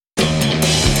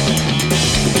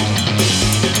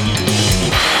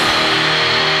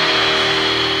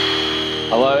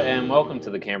welcome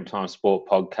to the Canberra Times Sport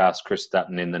Podcast. Chris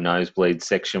Dutton in the nosebleed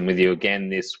section with you again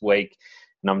this week.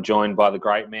 And I'm joined by the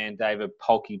great man, David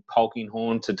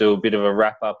Polkinghorn, to do a bit of a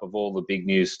wrap-up of all the big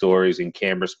news stories in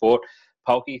Canberra sport.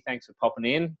 Polky, thanks for popping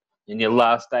in your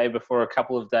last day before a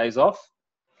couple of days off.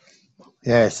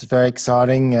 Yeah, it's very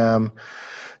exciting.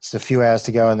 It's a few hours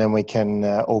to go and then we can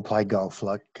all play golf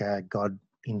like God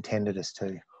intended us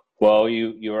to. Well,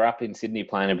 you were up in Sydney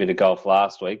playing a bit of golf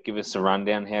last week. Give us a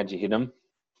rundown. How'd you hit them?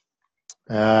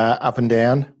 Up and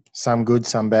down, some good,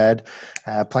 some bad.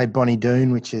 Played Bonnie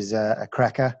Doon, which is a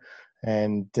cracker,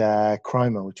 and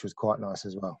Cromer, which was quite nice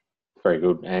as well. Very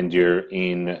good. And you're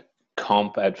in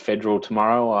comp at Federal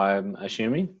tomorrow, I'm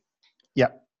assuming?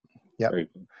 Yep. Very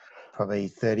good. Probably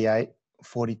 38,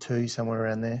 42, somewhere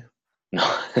around there.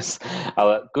 Nice.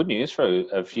 Good news for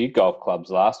a few golf clubs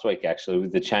last week, actually,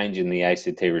 with the change in the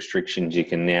ACT restrictions. You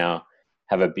can now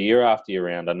have a beer after your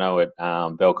round. I know at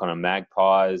Belconnen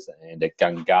Magpies and at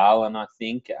Gungahlin, I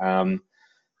think. I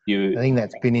think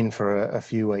that's been in for a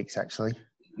few weeks, actually.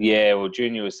 Yeah, well,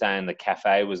 Junior was saying the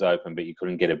cafe was open, but you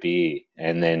couldn't get a beer.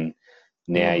 And then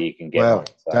now you can get one.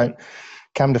 So. Don't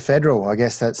come to Federal. I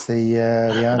guess that's the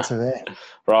answer there.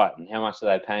 Right. And how much are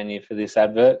they paying you for this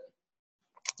advert?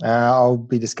 I'll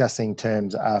be discussing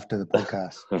terms after the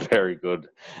podcast. Very good.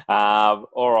 All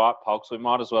right, Polks, we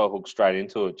might as well hook straight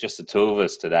into it. Just the two of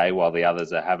us today while the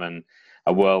others are having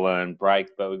a well-earned break.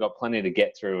 But we've got plenty to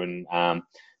get through and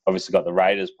obviously got the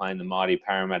Raiders playing the mighty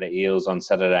Parramatta Eels on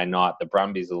Saturday night. The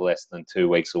Brumbies are less than 2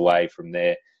 weeks away from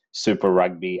their Super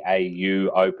Rugby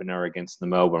AU opener against the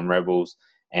Melbourne Rebels.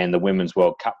 And the Women's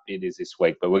World Cup bid is this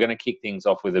week. But we're going to kick things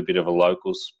off with a bit of a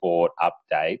local sport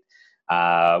update.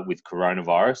 With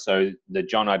coronavirus. So the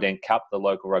John O'Dent Cup, the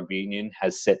local rugby union,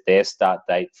 has set their start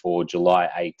date for July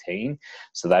 18.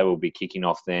 So they will be kicking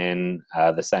off then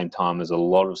the same time as a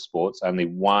lot of sports. Only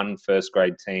one first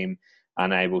grade team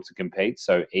unable to compete.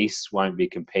 So East won't be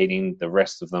competing. The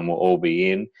rest of them will all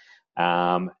be in.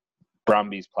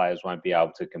 Brumbies players won't be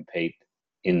able to compete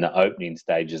in the opening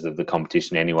stages of the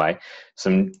competition anyway.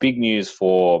 Some big news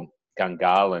for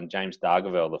Gungahlin. James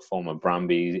Dargaville, the former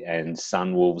Brumbies and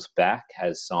Sunwolves back,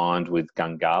 has signed with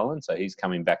Gungahlin, so he's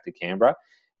coming back to Canberra.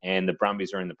 And the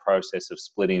Brumbies are in the process of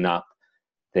splitting up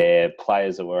their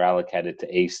players that were allocated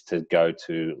to East to go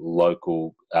to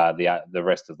local, the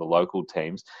rest of the local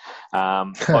teams.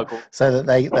 So that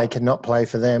they cannot play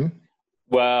for them?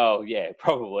 Well, yeah,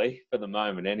 probably for the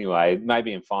moment anyway.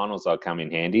 Maybe in finals they'll come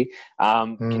in handy.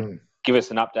 Can give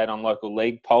us an update on local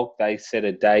league, Polk. They set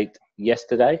a date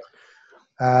yesterday.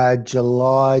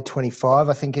 July 25,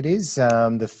 I think it is.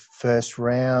 The first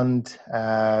round,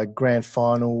 grand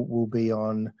final will be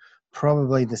on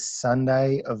probably the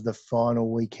Sunday of the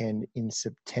final weekend in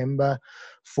September.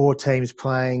 4 teams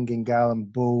playing: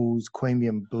 Gungahlin Bulls,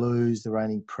 Queanbeyan Blues, the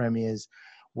reigning premiers,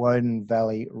 Woden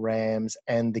Valley Rams,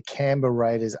 and the Canberra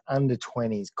Raiders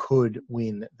under-20s could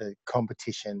win the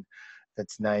competition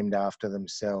that's named after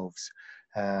themselves.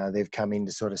 They've come in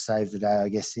to sort of save the day, I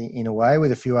guess, in a way,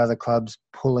 with a few other clubs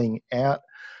pulling out.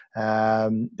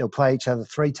 They'll play each other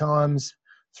 3 times,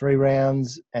 3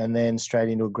 rounds, and then straight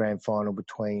into a grand final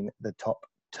between the top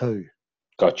 2.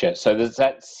 Gotcha. So there's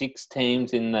that 6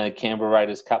 teams in the Canberra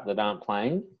Raiders Cup that aren't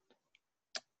playing?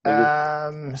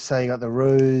 So you got the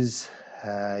Roos,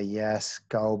 Yass,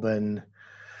 Goulburn,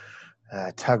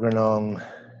 Tuggeranong,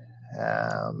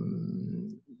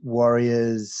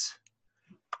 Warriors,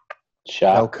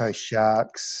 Elko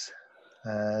Sharks.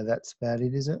 That's about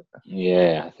it, is it?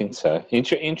 Yeah, I think so.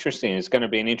 Interesting. It's going to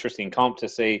be an interesting comp to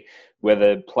see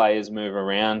whether players move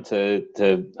around to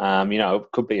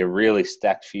it could be a really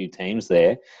stacked few teams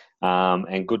there.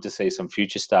 And good to see some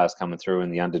future stars coming through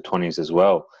in the under-20s as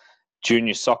well.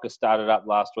 Junior soccer started up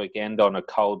last weekend on a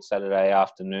cold Saturday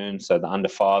afternoon. So the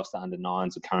under-5s, the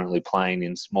under-9s are currently playing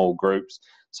in small groups.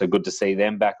 So good to see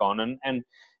them back on. And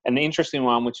an interesting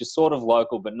one, which is sort of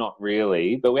local but not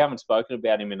really, but we haven't spoken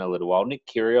about him in a little while, Nick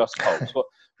Kyrgios.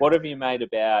 What have you made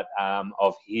about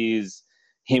of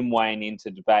him weighing into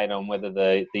debate on whether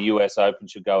the US Open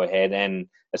should go ahead, and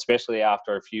especially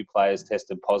after a few players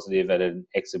tested positive at an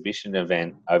exhibition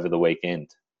event over the weekend?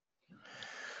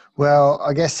 Well,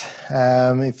 I guess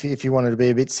if you wanted to be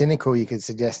a bit cynical, you could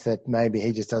suggest that maybe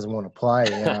he just doesn't want to play.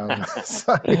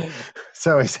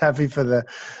 So he's happy for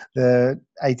the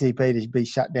ATP to be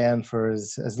shut down for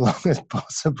as long as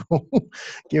possible,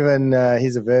 given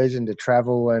his aversion to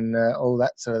travel and all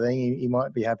that sort of thing. He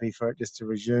might be happy for it just to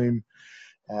resume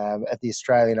at the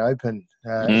Australian Open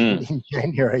in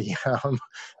January.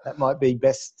 That might be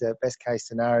best case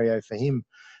scenario for him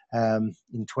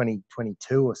in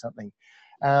 2022 or something.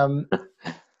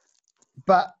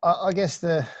 But I guess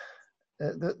the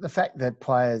the fact that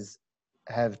players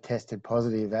have tested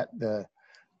positive at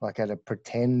a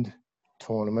pretend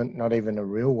tournament, not even a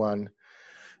real one,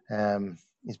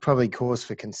 is probably cause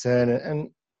for concern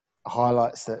and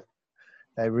highlights that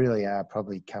they really are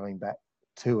probably coming back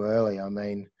too early. I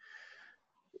mean,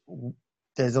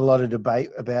 there's a lot of debate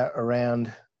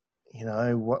around,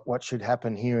 what should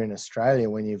happen here in Australia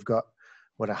when you've got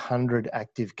 100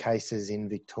 active cases in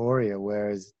Victoria,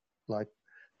 whereas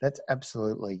that's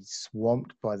absolutely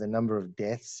swamped by the number of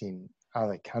deaths in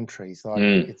other countries.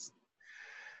 It's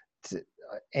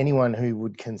anyone who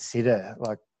would consider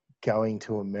going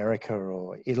to America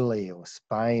or Italy or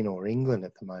Spain or England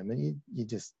at the moment, you're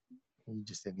just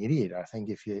an idiot, I think,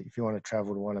 if you want to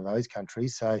travel to one of those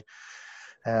countries. So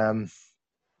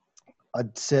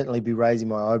I'd certainly be raising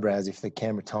my eyebrows if the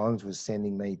Canberra Times was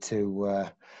sending me to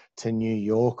New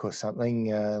York or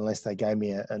something, unless they gave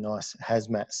me a nice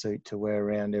hazmat suit to wear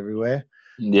around everywhere.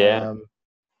 Yeah. I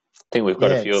think we've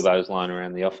got a few of those lying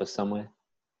around the office somewhere.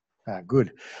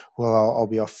 Good. Well, I'll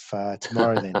be off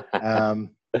tomorrow then,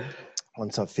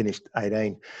 once I've finished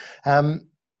 18.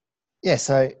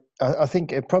 So I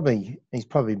think he's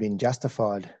probably been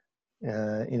justified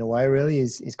in a way, really,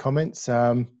 his comments.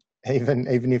 Even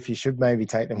if you should maybe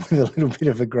take them with a little bit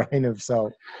of a grain of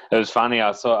salt. It was funny.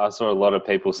 I saw a lot of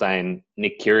people saying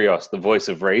Nick Kyrgios, the voice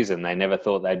of reason. They never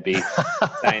thought they'd be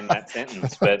saying that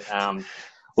sentence, but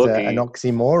look, an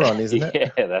oxymoron, isn't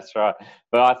it? Yeah, that's right.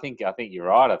 But I think you're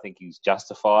right. I think he's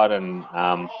justified, and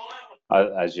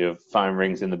as your phone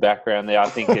rings in the background there, I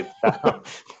think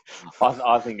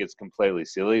I think it's completely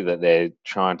silly that they're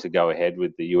trying to go ahead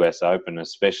with the US Open,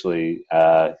 especially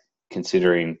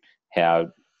considering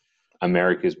how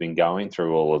America's been going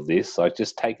through all of this.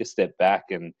 Just take a step back,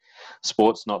 and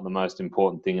sport's not the most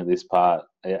important thing at this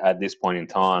point in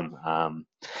time.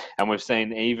 And we've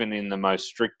seen, even in the most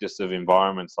strictest of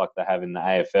environments like they have in the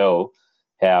AFL,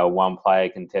 how one player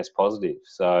can test positive.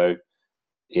 So,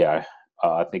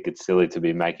 I think it's silly to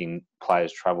be making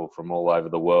players travel from all over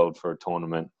the world for a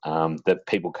tournament that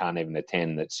people can't even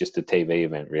attend. That's just a TV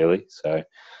event, really. So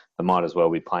they might as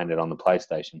well be playing it on the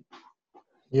PlayStation.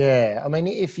 Yeah, I mean,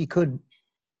 if you could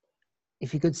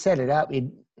set it up,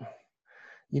 you'd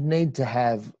need to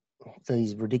have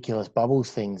these ridiculous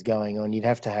bubbles things going on. You'd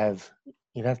have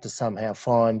to somehow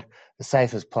find the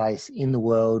safest place in the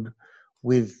world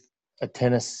with a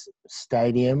tennis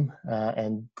stadium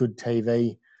and good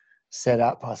TV set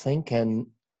up, I think, and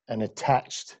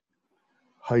attached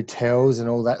hotels and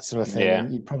all that sort of thing. Yeah.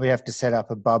 And you'd probably have to set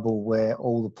up a bubble where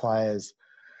all the players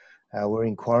were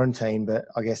in quarantine. But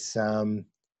I guess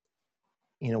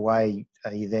in a way,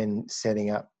 are you then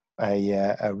setting up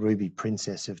a Ruby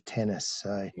Princess of tennis?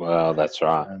 So, well, that's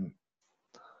right.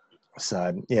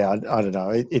 I don't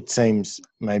know. It seems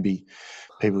maybe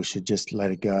people should just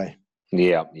let it go.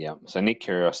 Yeah. So Nick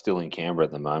Kyrgios still in Canberra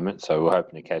at the moment, so we're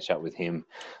hoping to catch up with him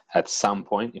at some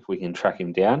point if we can track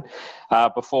him down.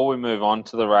 Before we move on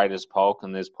to the Raiders, Polk,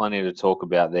 and there's plenty to talk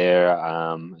about there,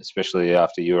 especially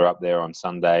after you were up there on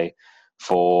Sunday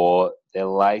for their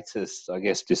latest, I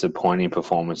guess, disappointing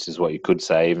performance is what you could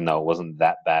say, even though it wasn't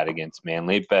that bad against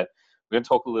Manly. But we're going to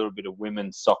talk a little bit of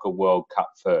Women's Soccer World Cup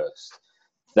first.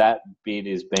 That bid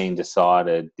is being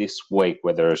decided this week,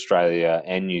 whether Australia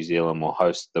and New Zealand will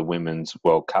host the Women's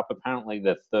World Cup. Apparently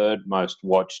the third most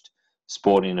watched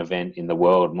sporting event in the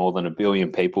world. More than 1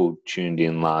 billion people tuned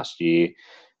in last year.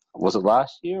 Was it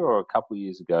last year or a couple of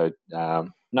years ago?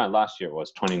 No, last year it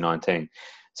was, 2019.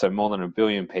 So more than 1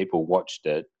 billion people watched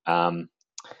it. And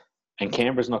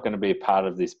Canberra's not going to be a part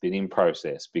of this bidding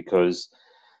process because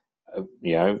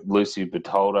Lucy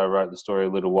Bertoldo wrote the story a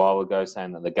little while ago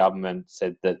saying that the government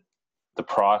said that the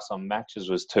price on matches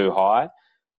was too high.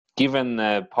 Given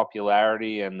the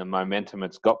popularity and the momentum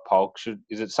it's got, Polk,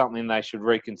 is it something they should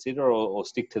reconsider or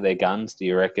stick to their guns, do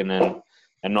you reckon, and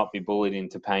not be bullied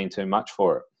into paying too much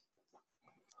for it?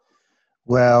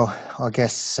 Well, I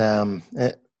guess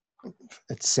it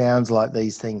sounds like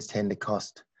these things tend to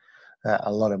cost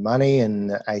a lot of money, and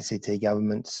the ACT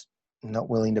government's not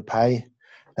willing to pay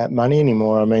that money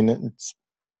anymore. I mean,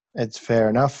 it's fair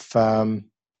enough. I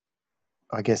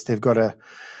guess they've got a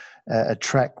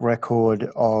track record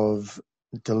of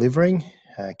delivering.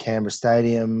 Canberra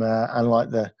Stadium,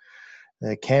 unlike the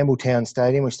Campbelltown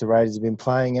Stadium, which the Raiders have been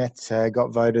playing at,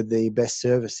 got voted the best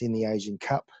service in the Asian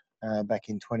Cup back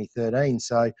in 2013.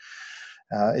 So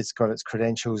it's got its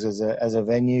credentials as a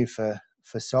venue for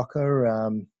soccer. I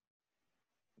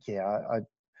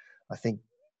think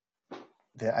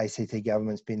the ACT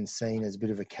government's been seen as a bit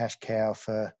of a cash cow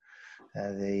for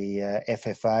the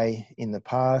FFA in the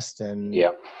past, and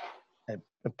it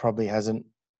probably hasn't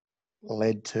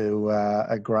led to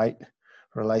a great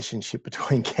relationship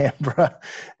between Canberra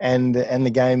and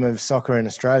the game of soccer in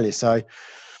Australia. So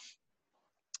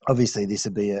obviously this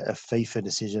would be a FIFA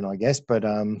decision, I guess. But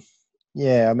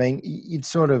yeah, I mean, you'd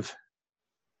sort of,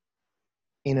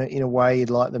 in a way, you'd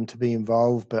like them to be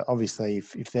involved. But obviously,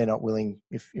 if they're not willing,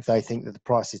 if they think that the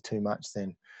price is too much,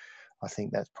 then I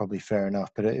think that's probably fair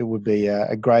enough. But it would be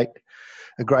a great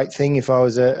thing if I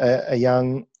was a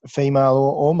young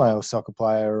female or male soccer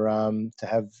player to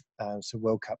have some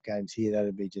World Cup games here.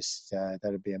 That'd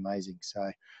be amazing. So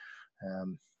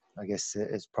I guess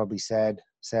it's probably sad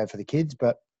for the kids,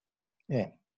 but yeah,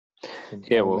 the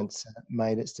government's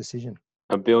made its decision.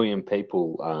 1 billion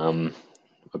people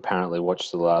apparently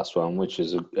watched the last one, which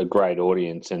is a great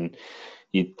audience, and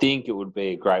you'd think it would be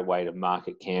a great way to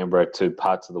market Canberra to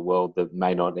parts of the world that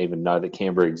may not even know that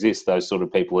Canberra exists. Those sort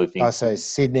of people who think... Oh, so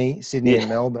Sydney and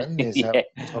Melbourne. Is yeah. that what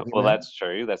you're talking about? That's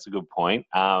true. That's a good point.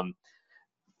 I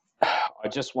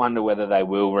just wonder whether they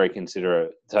will reconsider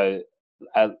it. So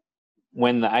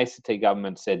when the ACT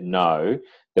government said no,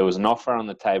 there was an offer on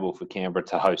the table for Canberra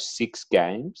to host 6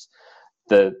 games.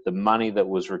 The money that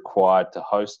was required to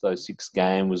host those 6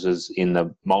 games was in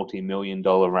the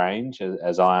multi-million-dollar range,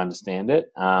 as I understand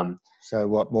it. So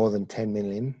what, more than 10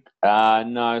 million?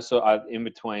 No, so in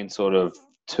between sort of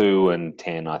 2 and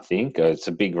 10, I think. It's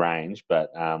a big range,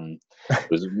 but it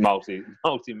was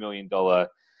multi-million-dollar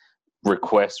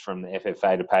request from the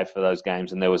FFA to pay for those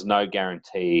games, and there was no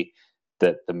guarantee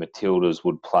that the Matildas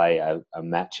would play a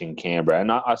match in Canberra.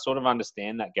 And I sort of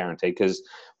understand that guarantee because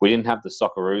we didn't have the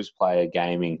Socceroos play a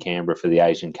game in Canberra for the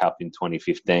Asian Cup in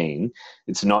 2015.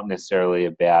 It's not necessarily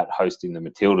about hosting the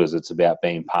Matildas. It's about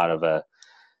being part of a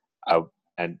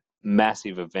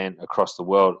massive event across the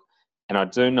world. And I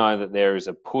do know that there is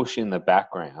a push in the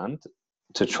background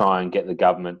to try and get the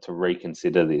government to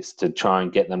reconsider this, to try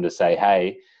and get them to say,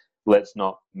 hey, let's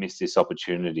not miss this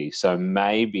opportunity. So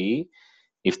maybe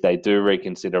if they do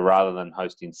reconsider, rather than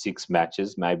hosting 6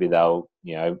 matches, maybe they'll,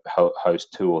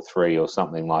 host 2 or 3 or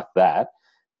something like that.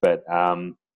 But I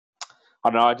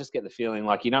don't know. I just get the feeling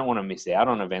like you don't want to miss out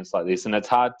on events like this, and it's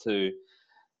hard to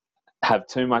have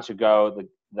too much a go at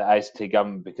the ACT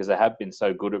government because they have been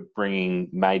so good at bringing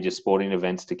major sporting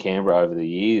events to Canberra over the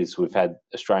years. We've had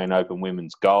Australian Open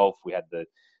Women's Golf. We had the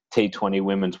T20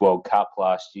 Women's World Cup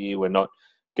last year. We're not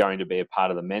going to be a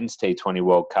part of the men's T20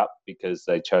 World Cup because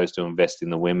they chose to invest in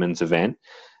the women's event.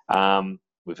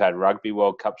 We've had Rugby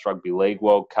World Cups, Rugby League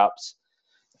World Cups.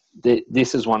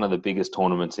 This is one of the biggest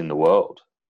tournaments in the world.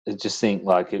 I just think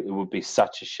like it would be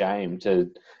such a shame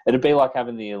it'd be like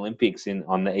having the Olympics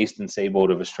on the eastern seaboard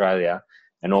of Australia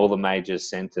and all the major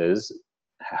centres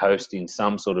hosting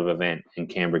some sort of event and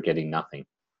Canberra getting nothing.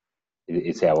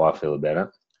 It's how I feel about it.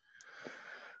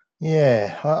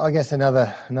 Yeah, I guess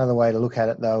another way to look at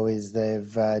it though is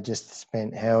they've just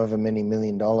spent however many $1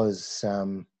 million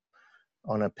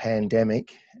on a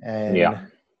pandemic, and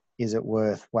is it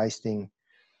worth wasting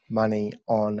money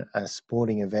on a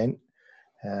sporting event,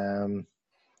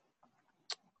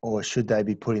 or should they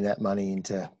be putting that money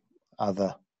into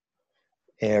other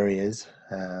areas?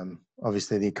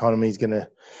 Obviously, the economy is going to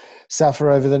suffer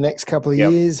over the next couple of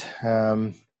years.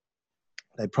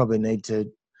 They probably need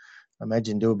to, I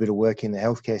imagine, do a bit of work in the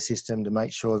healthcare system to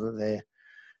make sure that they're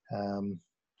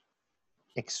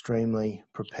extremely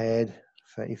prepared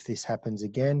for if this happens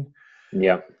again.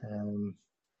 Yeah.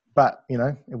 But,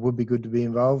 it would be good to be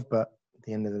involved. But at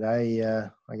the end of the day,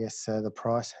 I guess the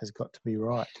price has got to be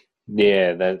right.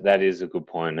 Yeah, that is a good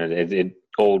point. It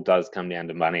all does come down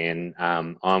to money. And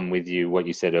I'm with you, what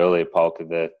you said earlier, Polka,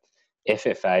 the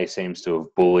FFA seems to have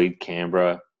bullied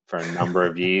Canberra for a number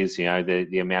of years.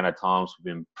 The amount of times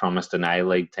we've been promised an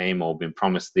A-League team or been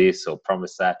promised this or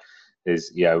promised that.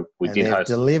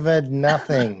 Delivered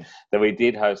nothing. We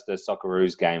did host a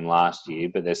Socceroos game last year,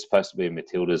 but there's supposed to be a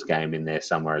Matildas game in there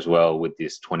somewhere as well with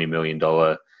this $20 million,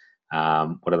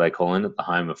 what are they calling it? The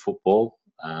home of football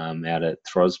out at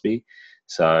Throsby.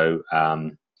 So,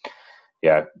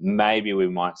 maybe we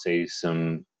might see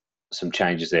some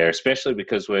changes there, especially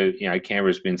because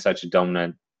Canberra's been such a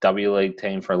dominant W League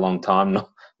team for a long time,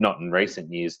 not in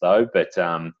recent years though, but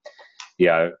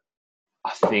I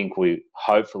think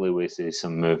hopefully we see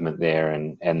some movement there,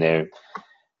 and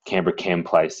Canberra can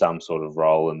play some sort of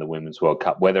role in the Women's World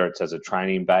Cup, whether it's as a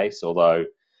training base, although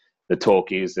the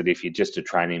talk is that if you're just a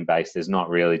training base, there's not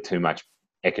really too much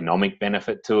economic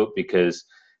benefit to it because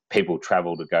people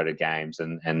travel to go to games,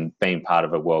 and being part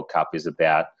of a World Cup is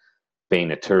about being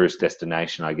a tourist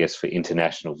destination, I guess, for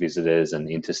international visitors and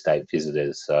interstate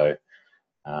visitors. So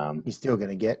you're still going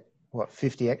to get,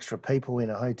 50 extra people in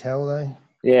a hotel though?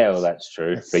 Yeah, well, that's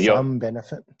true. But some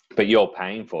benefit. But you're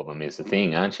paying for them is the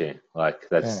thing, aren't you? Like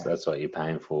that's what you're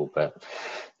paying for. But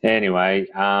anyway,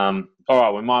 all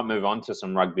right, we might move on to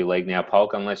some rugby league now,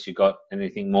 Polk, unless you've got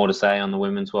anything more to say on the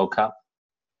Women's World Cup.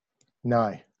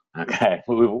 No. Okay,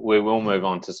 we will move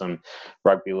on to some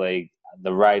rugby league.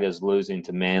 The Raiders losing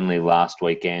to Manly last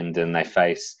weekend, and they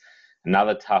face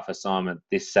another tough assignment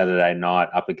this Saturday night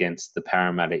up against the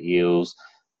Parramatta Eels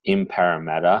in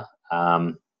Parramatta.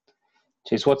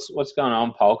 Geez, what's going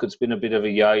on, Polk? It's been a bit of a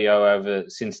yo-yo over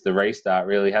since the restart,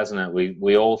 really, hasn't it?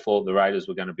 We all thought the Raiders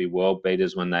were going to be world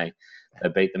beaters when they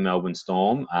beat the Melbourne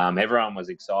Storm. Everyone was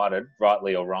excited,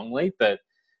 rightly or wrongly, but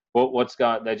what's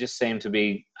going? They just seem to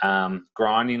be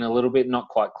grinding a little bit, not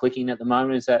quite clicking at the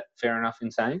moment. Is that fair enough in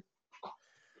saying?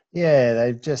 Yeah,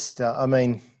 they've just. I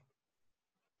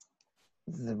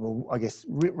guess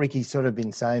Ricky's sort of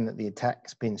been saying that the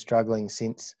attack's been struggling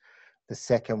since the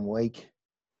second week.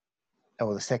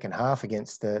 Or the second half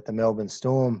against the Melbourne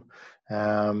Storm,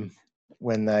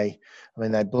 when they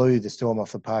blew the Storm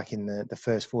off the park in the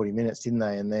first 40 minutes, didn't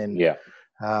they? And then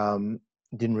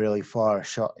didn't really fire a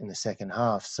shot in the second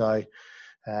half. So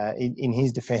in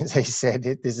his defence, he said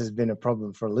this has been a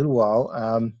problem for a little while,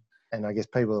 and I guess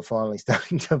people are finally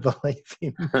starting to believe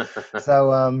him.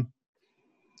 So,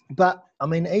 but I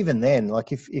mean, even then,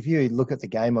 like if you look at the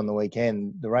game on the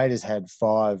weekend, the Raiders had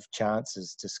 5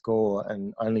 chances to score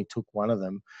and only took one of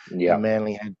them. Yeah. And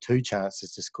Manly had 2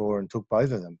 chances to score and took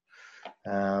both of them.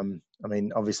 I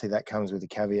mean, obviously that comes with the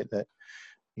caveat that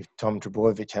if Tom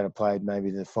Trbojevic had played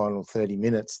maybe the final 30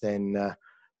 minutes, then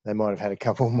they might have had a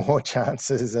couple more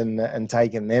chances and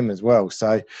taken them as well.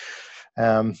 So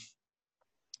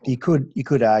you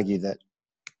could argue that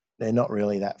they're not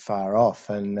really that far off,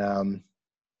 and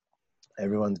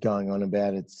everyone's going on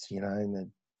about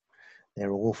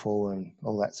they're awful and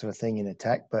all that sort of thing in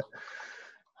attack. But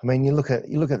I mean, you look at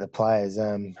the players.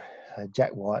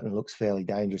 Jack Whiten looks fairly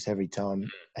dangerous every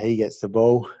time he gets the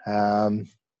ball.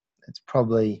 It's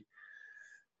probably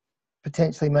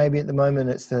potentially maybe at the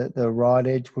moment it's the right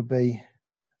edge would be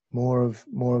more of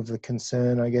the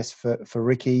concern, I guess, for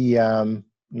Ricky.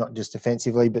 Not just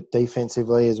defensively but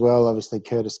defensively as well. Obviously,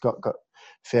 Curtis Scott got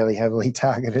fairly heavily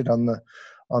targeted on the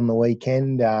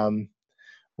weekend,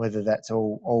 whether that's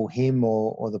all him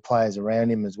or the players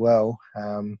around him as well.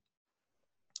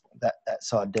 That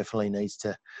side definitely needs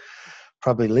to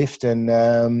probably lift and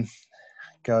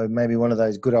go maybe one of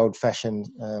those good old-fashioned,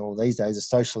 or these days, a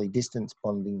socially distanced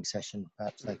bonding session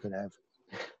perhaps they could have.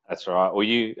 That's right. Well,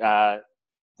 the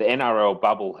NRL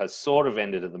bubble has sort of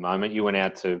ended at the moment. You went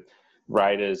out to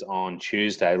Raiders on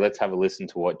Tuesday. Let's have a listen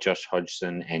to what Josh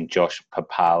Hodgson and Josh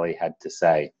Papalii had to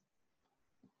say.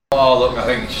 Oh, look, I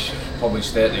think probably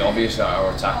state the obvious that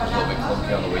our attack was a little bit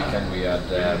clunky on the weekend. We had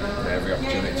every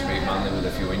opportunity to beat Manly with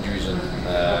a few injuries, and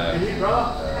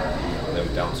they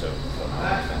were down to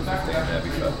 10, 15 maybe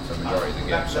for the majority of the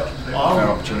game. So fair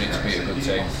opportunity to beat a good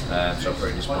team. So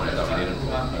pretty disappointed that we didn't.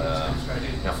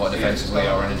 I thought defensively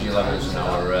our energy levels and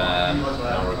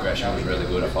our aggression was really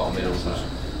good. I thought our middle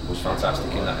was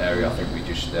fantastic in that area. I think we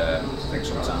just think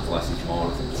sometimes less is more. I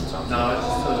think sometimes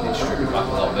we need to strip it back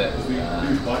a little bit,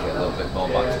 get a little bit more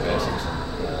back to basics,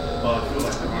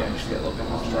 and just get a little bit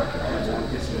more striking.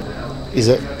 Is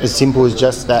it as simple as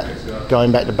just that,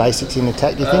 going back to basics in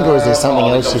attack, do you think, or is there something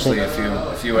else you think? A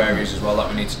few areas as well that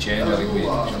we need to change. I think we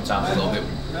sometimes a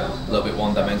little bit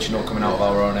one-dimensional coming out of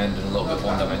our own end, and a little bit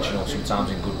one-dimensional.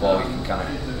 Sometimes in good ball you can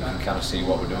kind of see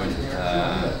what we're doing.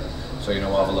 So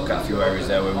we'll have a look at a few areas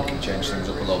there where we can change things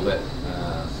up a little bit,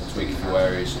 tweak a few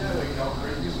areas.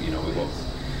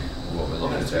 What we're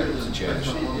looking to change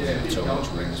so much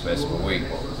within the space of a week.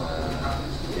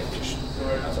 Just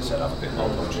as I said, have a bit more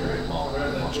punch, a bit more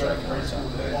striking on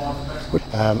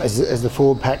attack. As the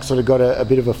forward pack sort of got a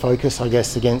bit of a focus, I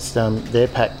guess, against their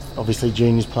pack. Obviously,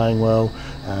 Junior's playing well.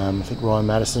 I think Ryan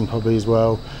Madison probably as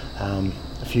well.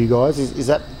 A few guys. Is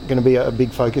that going to be a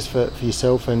big focus for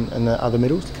yourself and the other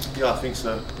middles? Yeah, I think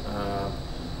so.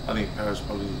 I think Parra's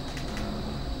probably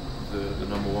the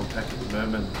number one pack at the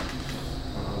moment.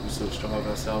 We sort of strive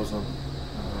ourselves on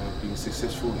being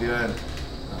successful here, and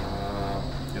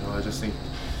I just think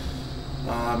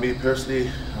me personally,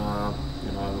 I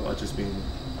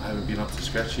haven't been up to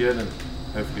scratch yet, and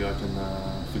hopefully I can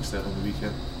fix that on the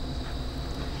weekend.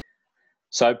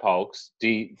 So, Polks, do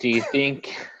you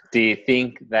think it's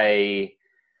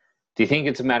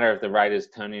a matter of the Raiders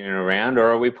turning it around,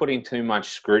 or are we putting too much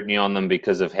scrutiny on them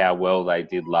because of how well they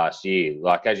did last year?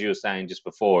 Like, as you were saying just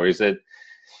before, is it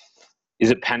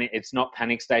panic? It's not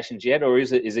panic stations yet, or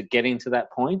is it getting to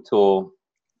that point? Or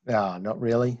no, not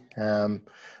really. I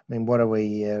mean, what are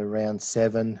we, round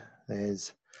 7?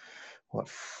 There's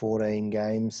 14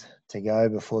 games to go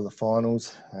before the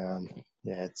finals.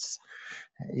 It's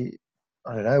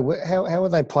I don't know how were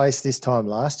they placed this time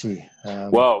last year.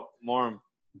 Well,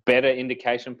 better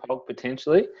indication, Pog,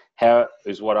 potentially. How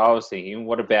is what I was thinking.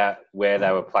 What about where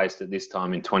they were placed at this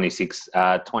time in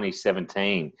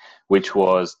 2017, which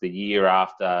was the year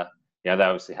after? They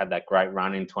obviously had that great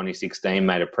run in 2016,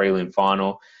 made a prelim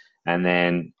final, and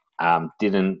then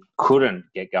couldn't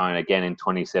get going again in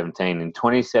 2017. In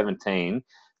 2017,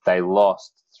 they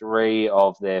lost 3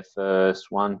 of their first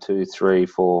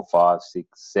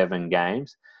 7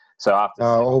 games. So after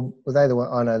were they the one?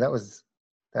 Oh no, that was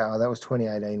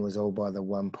 2018. Was all by the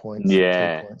 1 point.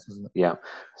 2 points, wasn't it? Yeah.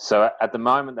 So at the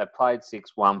moment, they played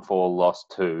 6, won 4,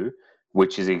 lost 2,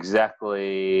 which is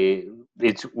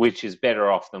which is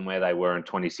better off than where they were in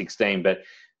 2016. But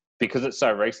because it's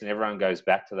so recent, everyone goes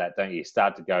back to that, don't you? You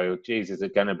start to go, geez, is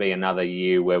it going to be another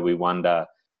year where we wonder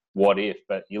what if?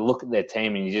 But you look at their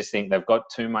team and you just think they've got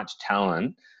too much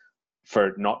talent for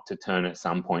it not to turn at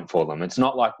some point for them. It's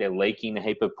not like they're leaking a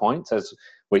heap of points, as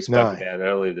we spoke about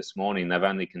earlier this morning. They've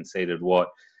only conceded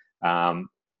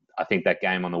I think that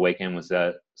game on the weekend was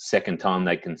the second time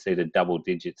they conceded double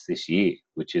digits this year,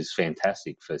 which is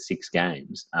fantastic for 6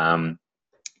 games.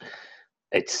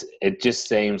 It just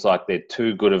seems like they're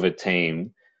too good of a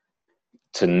team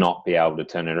to not be able to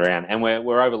turn it around. And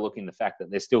we're overlooking the fact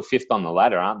that they're still 5th on the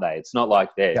ladder, aren't they? It's not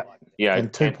like they're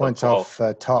and 2 points off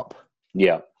top.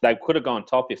 Yeah, they could have gone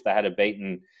top if they had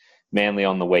beaten Manly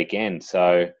on the weekend.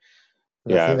 So I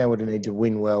think they would have needed to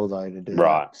win well though to do that.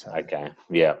 Right. So. Okay.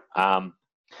 Yeah.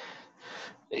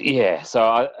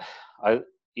 So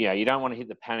you don't want to hit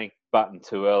the panic button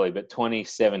too early, but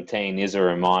 2017 is a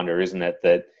reminder, isn't it,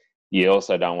 that you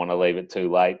also don't want to leave it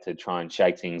too late to try and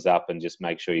shake things up and just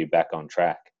make sure you're back on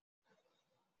track.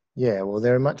 Yeah, well,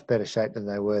 they're in much better shape than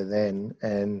they were then,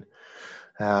 and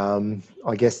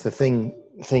I guess the thing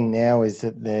now is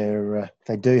that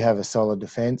they do have a solid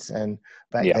defence, and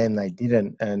back then they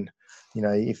didn't. And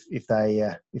if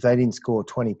they didn't score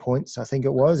 20 points, I think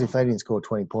it was, if they didn't score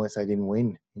 20 points, they didn't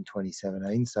win in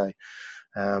 2017. So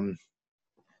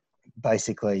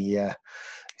basically,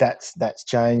 that's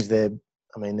changed.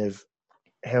 They've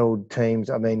held teams.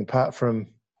 Apart from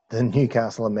the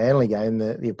Newcastle and Manly game,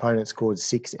 the opponent scored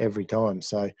 6 every time.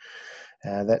 So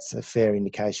that's a fair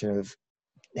indication of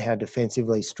how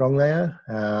defensively strong they are,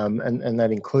 and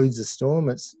that includes the Storm.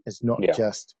 It's not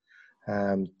just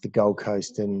the Gold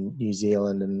Coast and New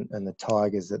Zealand and the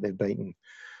Tigers that they've beaten,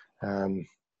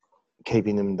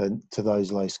 keeping them to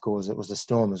those low scores. It was the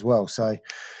Storm as well. So,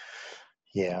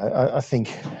 I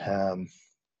think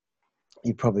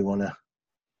you probably want to,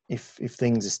 if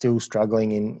things are still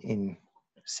struggling in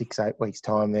 6-8 weeks'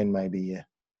 time, then maybe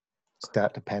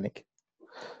start to panic.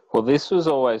 Well, this was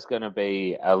always going to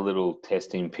be a little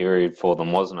testing period for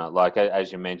them, wasn't it? Like, as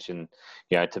you mentioned,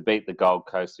 to beat the Gold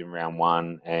Coast in round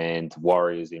 1 and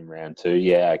Warriors in round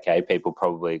 2, people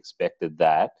probably expected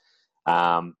that.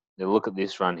 Look at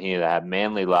this run here. They had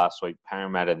Manly last week,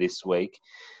 Parramatta this week.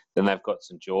 Then they've got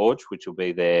St George, which will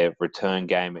be their return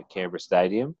game at Canberra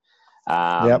Stadium.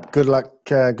 Good luck.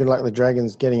 Good luck the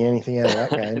Dragons getting anything out of that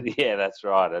game. Yeah, that's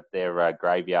right, at their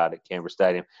graveyard at Canberra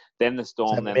Stadium. Then the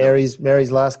Storm. Then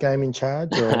Mary's last game in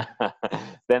charge. Or?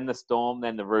 Then the Storm,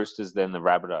 then the Roosters, then the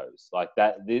Rabbitohs. Like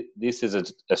that. This is a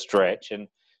stretch. And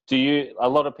a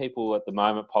lot of people at the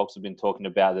moment, Polks, have been talking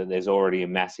about that there's already a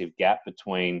massive gap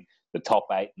between the top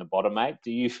 8 and the bottom 8.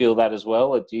 Do you feel that as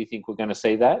well, or do you think we're going to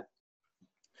see that?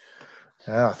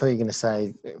 I thought you were going to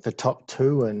say the top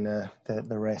 2 and the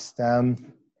rest.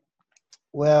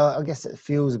 Well, I guess it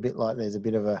feels a bit like there's a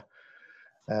bit of a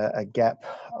gap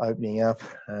opening up.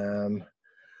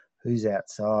 Who's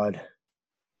outside?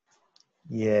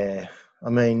 Yeah,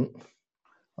 I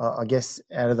guess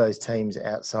out of those teams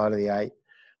outside of the 8,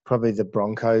 probably the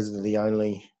Broncos are the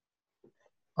only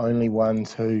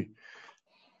ones who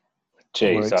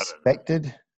were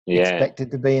expected.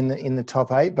 Expected to be in the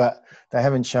top 8, but they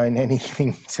haven't shown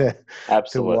anything to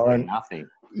warrant nothing.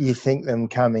 You think them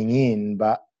coming in,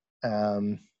 but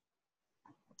I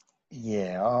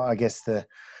guess the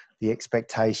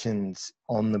expectations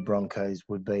on the Broncos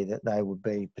would be that they would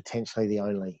be potentially the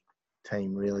only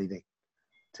team really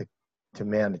to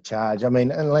mount a charge.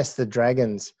 Unless the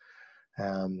Dragons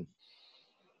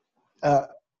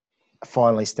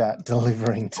finally start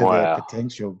delivering to their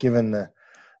potential, given the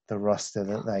roster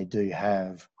that they do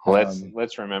have.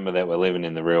 Let's remember that we're living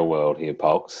in the real world here,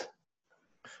 Polks.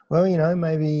 Well,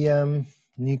 maybe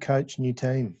new coach, new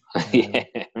team.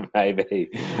 Maybe.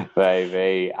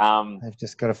 They've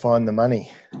just got to find the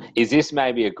money. Is this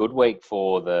maybe a good week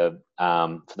for the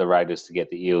Raiders to get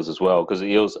the Eels as well? Because the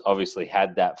Eels obviously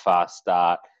had that fast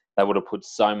start. They would have put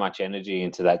so much energy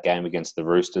into that game against the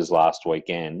Roosters last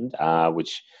weekend,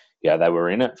 which, they were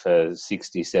in it for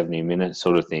 60, 70 minutes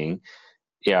sort of thing.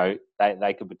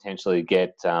 They could potentially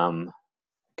get the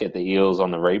Eels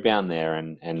on the rebound there,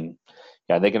 and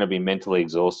they're going to be mentally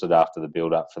exhausted after the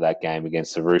build-up for that game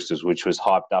against the Roosters, which was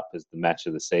hyped up as the match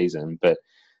of the season. But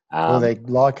they're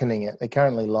likening it. They're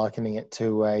currently likening it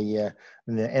to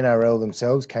the NRL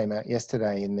themselves came out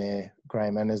yesterday in their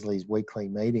Graham Annesley's weekly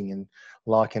meeting and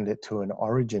likened it to an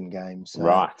Origin game. So,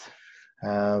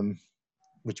 right.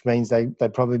 Which means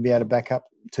they'd probably be able to back up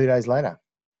 2 days later.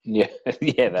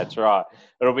 Yeah, that's right.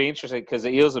 It'll be interesting because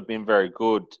the Eels have been very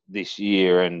good this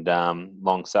year, and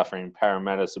long-suffering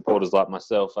Parramatta supporters like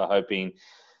myself are hoping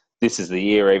this is the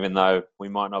year, even though we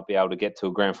might not be able to get to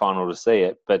a grand final to see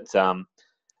it. But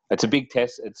it's a big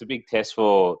test. It's a big test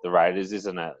for the Raiders,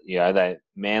 isn't it?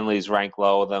 Manly's ranked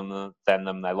lower than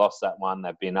them. They lost that one.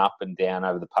 They've been up and down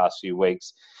over the past few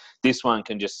weeks. This one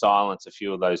can just silence a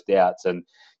few of those doubts. And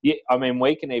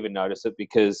we can even notice it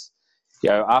because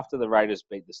after the Raiders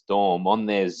beat the Storm, on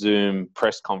their Zoom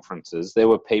press conferences, there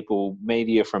were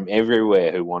media from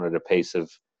everywhere who wanted a piece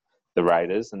of the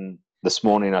Raiders. And this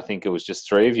morning, I think it was just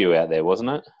 3 of you out there, wasn't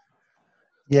it?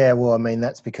 Yeah, well,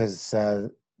 that's because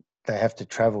they have to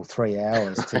travel 3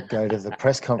 hours to go to the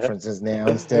press conferences now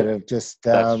instead of just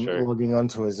logging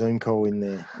onto a Zoom call in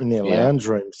their lounge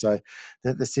room. So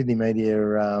the Sydney media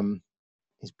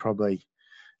is probably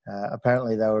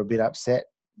apparently they were a bit upset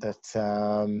that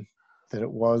it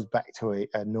was back to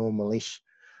a normal-ish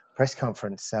press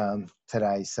conference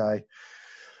today. So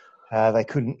they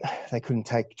couldn't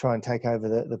try and take over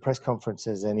the press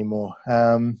conferences anymore.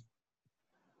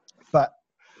 But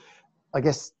I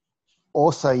guess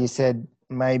also you said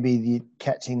maybe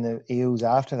catching the Eels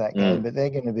after that game, but they're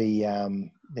going to be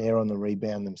they're on the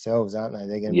rebound themselves, aren't they?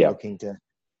 They're going to be looking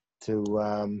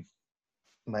to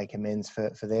make amends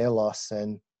for their loss,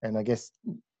 and I guess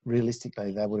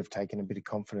realistically, they would have taken a bit of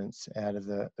confidence out of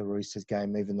the Roosters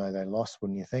game, even though they lost,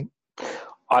 wouldn't you think?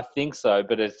 I think so,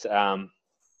 but it's, I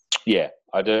do.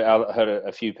 I heard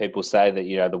a few people say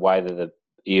that, the way that the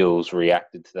Eels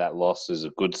reacted to that loss is a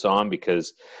good sign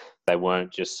because they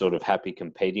weren't just sort of happy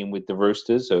competing with the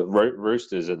Roosters. So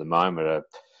Roosters at the moment are,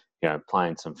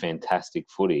 playing some fantastic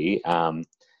footy.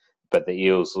 But the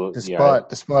Eels,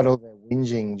 despite all their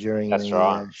whinging during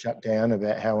the shutdown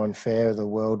about how unfair the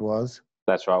world was.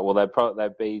 That's right. Well,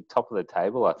 they'd be top of the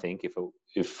table, I think, if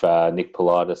Nick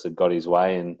Politis had got his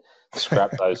way and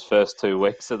scrapped those first 2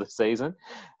 weeks of the season.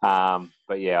 But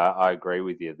I agree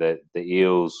with you that the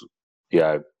Eels,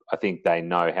 I think they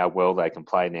know how well they can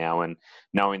play now, and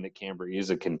knowing that Canberra is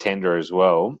a contender as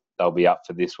well, they'll be up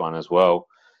for this one as well.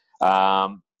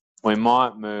 We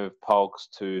might move Polks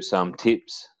to some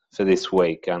tips for this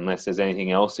week, unless there's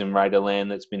anything else in Raiderland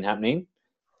that's been happening.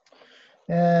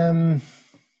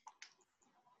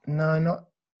 No,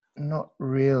 not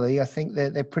really. I think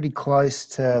they're pretty close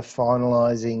to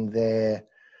finalising the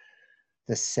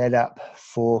setup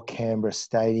for Canberra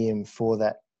Stadium for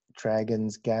that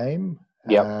Dragons game.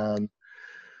 Yep.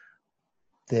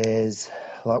 There's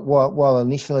while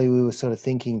initially we were sort of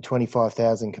thinking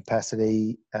 25,000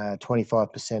 capacity,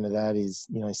 25% of that is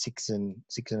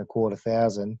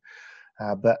 6,250,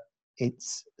 but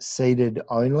it's seated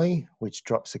only, which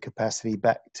drops the capacity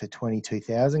back to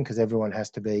 22,000 because everyone has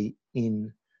to be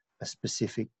in a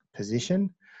specific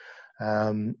position.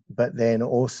 But then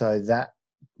also that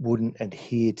wouldn't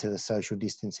adhere to the social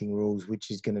distancing rules,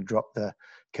 which is going to drop the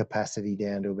capacity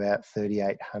down to about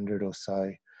 3,800 or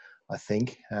so, I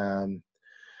think.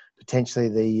 Potentially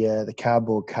the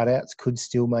cardboard cutouts could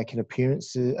still make an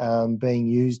appearance being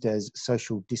used as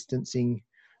social distancing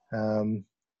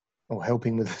or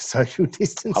helping with the social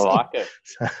distancing. I like it.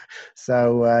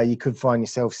 So you could find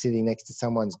yourself sitting next to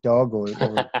someone's dog or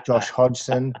Josh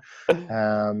Hodgson,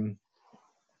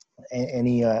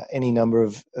 any number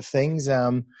of things.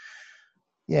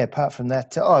 Apart from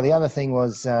that, the other thing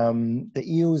was the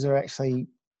Eels are actually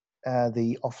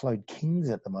the offload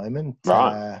kings at the moment.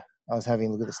 Right. I was having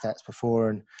a look at the stats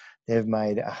before, and they've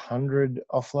made 100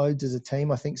 offloads as a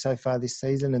team, I think, so far this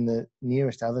season, and the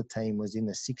nearest other team was in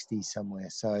the 60s somewhere.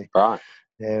 So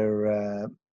they're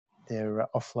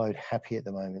offload happy at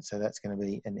the moment. So that's going to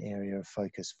be an area of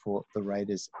focus for the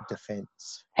Raiders'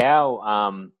 defence.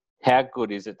 How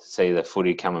good is it to see the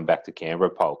footy coming back to Canberra,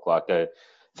 Polk? I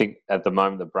think at the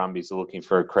moment the Brumbies are looking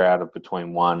for a crowd of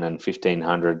between 1 and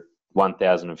 1,500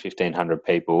 1,000 and 1,500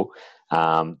 people.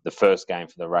 The first game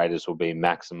for the Raiders will be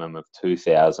maximum of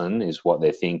 2,000 is what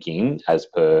they're thinking as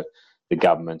per the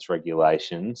government's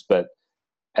regulations. But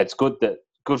it's good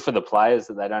for the players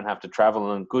that they don't have to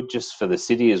travel, and good just for the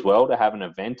city as well to have an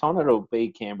event on it. It'll be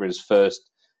Canberra's first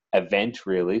event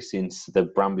really since the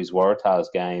Brumbies Waratahs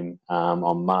game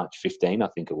on March 15, I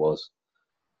think it was.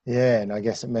 Yeah, and I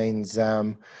guess it means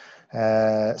Simon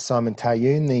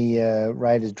Tayoun, the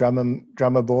Raiders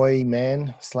drummer boy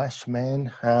man,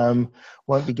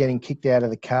 won't be getting kicked out of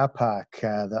the car park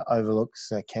that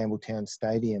overlooks Campbelltown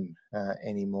Stadium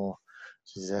anymore,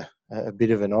 which is a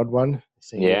bit of an odd one.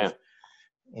 Yeah.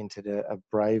 Entered a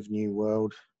brave new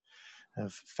world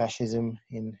of fascism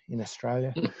in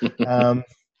Australia.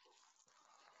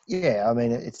 Yeah, I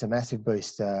mean, it's a massive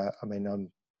boost. I mean,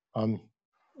 I'm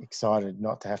excited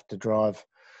not to have to drive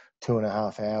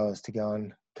 2.5 hours to go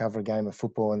and cover a game of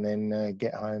football and then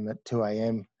get home at 2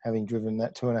 a.m. having driven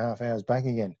that 2.5 hours back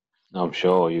again. I'm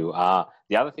sure you are.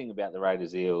 The other thing about the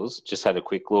Raiders Eels, just had a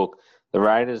quick look. The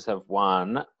Raiders have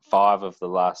won 5 of the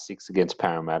last 6 against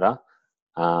Parramatta.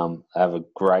 They have a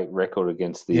great record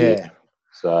against the Eels.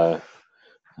 So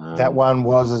that one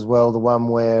was as well the one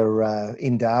where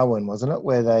in Darwin, wasn't it?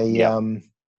 Where they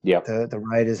the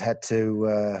Raiders had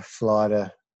to fly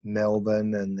to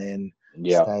Melbourne and then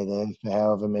stay there for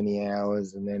however many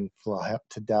hours and then fly up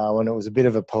to Darwin. It was a bit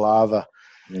of a palaver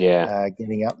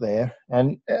getting up there.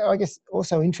 And I guess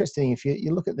also interesting, if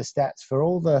you look at the stats, for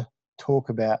all the talk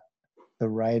about the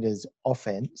Raiders'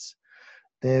 offense,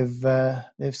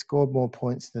 they've scored more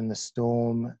points than the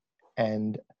Storm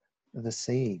and the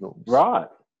Sea Eagles. Right.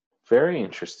 Very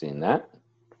interesting, that.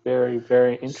 Very,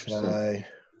 very interesting. So,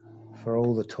 for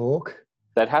all the talk,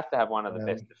 they'd have to have one of the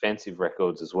best defensive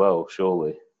records as well,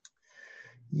 surely.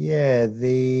 Yeah,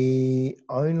 the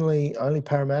only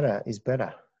Parramatta is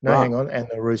better. No, hang on, and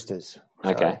the Roosters.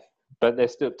 Okay, but they're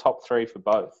still top 3 for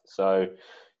both. So,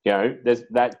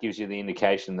 that gives you the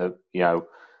indication that,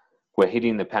 we're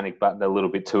hitting the panic button a little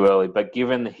bit too early. But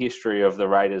given the history of the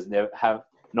Raiders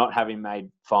not having made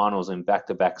finals in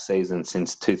back-to-back seasons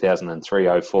since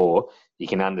 2003-04, you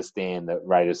can understand that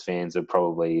Raiders fans are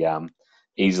probably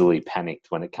easily panicked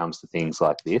when it comes to things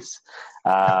like this.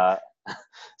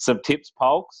 Some tips,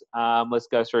 Polks. Let's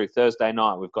go through Thursday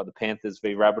night. We've got the Panthers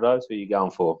v Rabbitohs. Who are you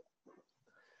going for?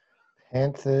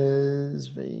 Panthers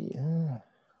v...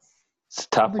 It's a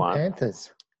tough one.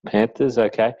 Panthers,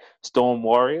 okay. Storm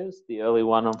Warriors, the early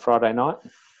one on Friday night.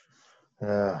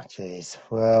 Oh, geez.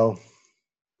 Well,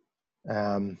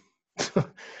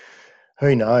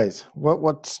 who knows?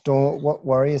 What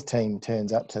Warriors team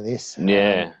turns up to this?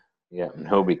 Yeah, and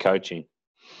who'll be coaching?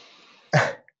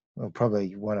 Well,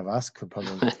 probably one of us could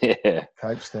probably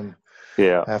coach them.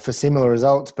 Yeah, for similar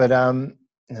results, but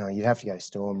no, you'd have to go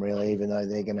Storm really, even though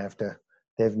they're going to have to.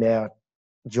 They've now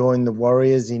joined the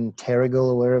Warriors in Terrigal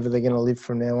or wherever they're going to live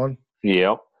from now on.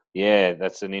 Yeah,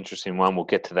 that's an interesting one. We'll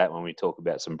get to that when we talk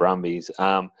about some Brumbies.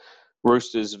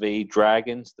 Roosters v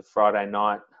Dragons, the Friday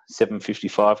night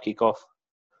 7:55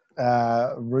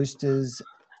 kickoff. Roosters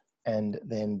and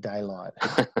then daylight.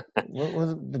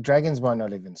 The Dragons might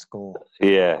not even score.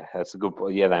 Yeah, that's a good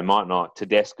point. Yeah, they might not.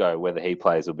 Tedesco, whether he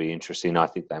plays will be interesting. I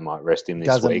think they might rest him this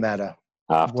week. Doesn't matter.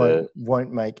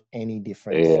 Won't make any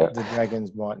difference. Yeah. The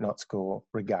Dragons might not score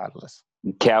regardless.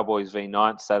 Cowboys v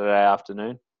Knights, Saturday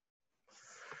afternoon.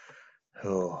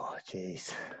 Oh,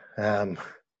 jeez.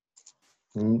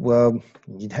 Well,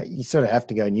 you sort of have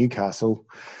to go Newcastle.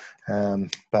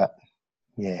 But,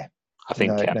 yeah, I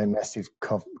think no massive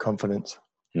confidence.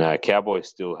 No, Cowboys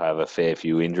still have a fair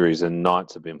few injuries, and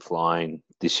Knights have been flying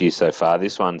this year so far.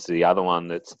 This one's the other one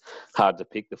that's hard to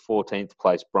pick, the 14th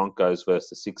place Broncos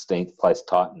versus the 16th place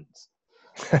Titans.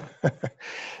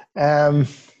 Well,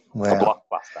 a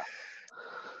blockbuster.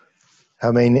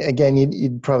 I mean, again,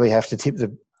 you'd probably have to tip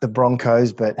the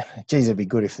Broncos, but, geez, it'd be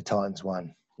good if the Titans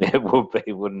won. It would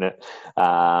be, wouldn't it?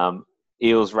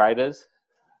 Eels Raiders.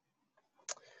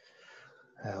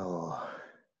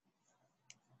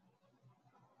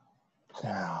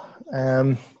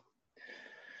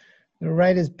 The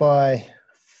Raiders by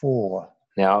 4.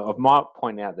 Now, I might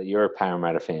point out that you're a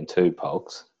Parramatta fan too,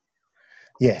 Polks.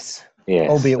 Yes. Yes.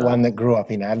 Albeit one that grew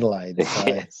up in Adelaide. So.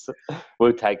 Yes.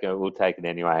 We'll take it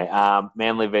anyway.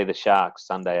 Manly v the Sharks,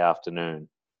 Sunday afternoon.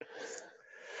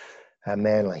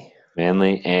 Manly.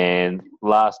 And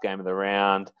last game of the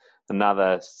round,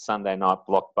 another Sunday night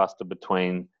blockbuster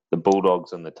between the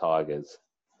Bulldogs and the Tigers.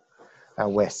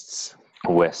 Wests.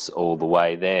 West all the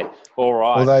way there. All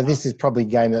right. Although this is probably a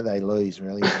game that they lose,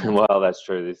 really. Well, that's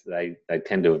true. They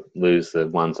tend to lose the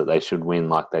ones that they should win,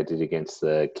 like they did against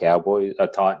the Cowboys,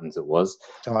 Titans. It was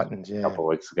Titans, yeah. a couple of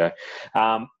weeks ago.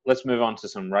 Let's move on to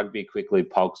some rugby quickly,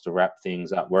 Pogs, to wrap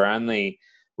things up. We're only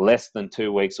less than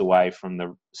 2 weeks away from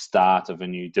the start of a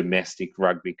new domestic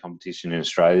rugby competition in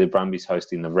Australia. The Brumbies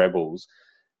hosting the Rebels,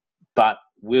 but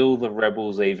will the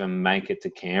Rebels even make it to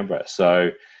Canberra?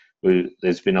 So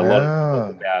there's been a lot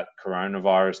of talk about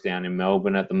coronavirus down in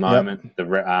Melbourne at the moment.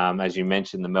 Yep. As you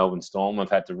mentioned, the Melbourne Storm have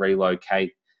had to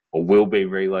relocate, or will be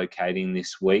relocating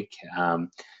this week,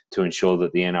 to ensure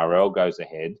that the NRL goes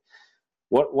ahead.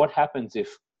 What happens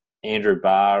if Andrew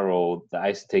Barr or the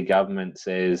ACT government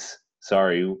says,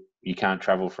 sorry, you can't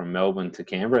travel from Melbourne to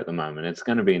Canberra at the moment? It's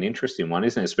going to be an interesting one,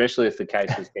 isn't it? Especially if the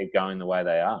cases keep going the way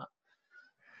they are.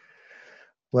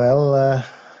 Well,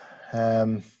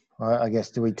 I guess,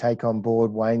 do we take on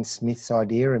board Wayne Smith's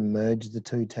idea and merge the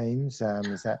two teams?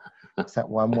 Is that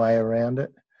one way around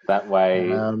it? That way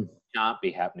can't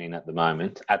be happening at the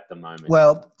moment.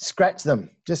 Well, scratch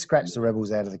them. Just scratch the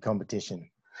Rebels out of the competition.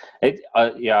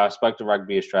 I spoke to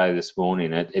Rugby Australia this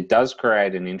morning. It does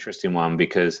create an interesting one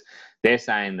because they're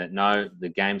saying that no, the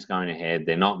game's going ahead.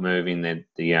 They're not moving.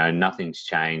 Nothing's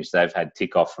changed. They've had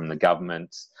tick off from the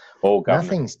governments.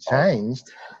 Nothing's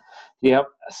changed. Yep.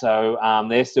 So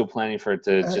they're still planning for it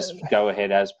to just go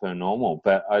ahead as per normal.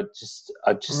 But I just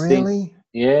really think,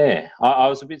 yeah, I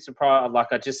was a bit surprised.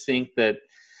 Like, I just think that,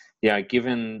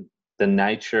 given the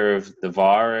nature of the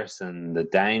virus and the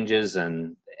dangers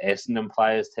and Essendon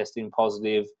players testing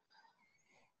positive,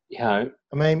 I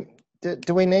mean,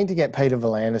 do we need to get Peter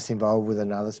V'landys involved with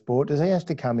another sport? Does he have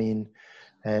to come in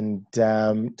and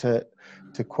to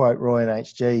quote Roy and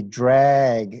HG,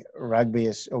 drag Rugby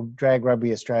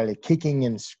Australia kicking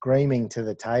and screaming to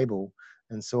the table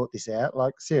and sort this out?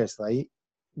 Like, seriously,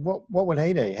 what would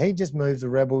he do? He'd just move the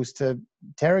Rebels to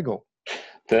Terrigal.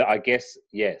 I guess,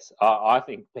 yes. I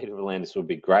think Peter V'landys would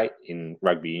be great in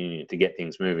rugby union to get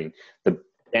things moving. The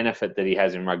benefit that he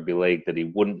has in rugby league that he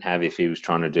wouldn't have if he was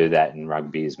trying to do that in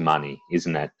rugby is money,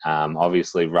 isn't it?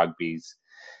 Obviously, rugby's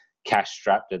cash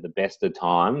strapped at the best of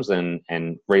times, and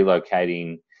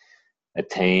relocating a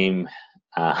team,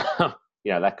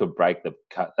 that could break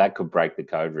the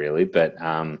code really. But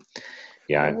how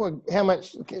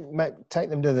much? Take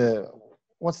them to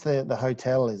what's the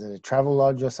hotel? Is it a travel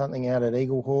lodge or something out at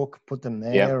Eagle Hawk? Put them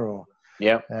there, or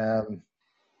I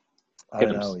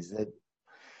don't know. Is it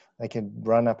they could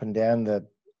run up and down the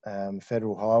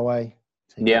federal highway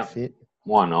to get fit?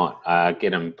 Why not?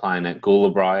 Get them playing at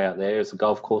Goolabri out there. Is the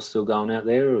golf course still going out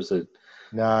there, or is it?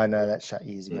 No, that shut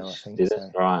years ago, I think. Is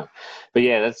it? Right. But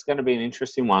yeah, that's going to be an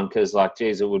interesting one because,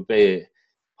 it would be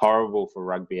horrible for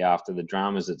rugby after the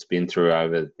dramas it's been through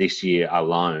over this year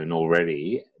alone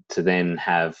already, to then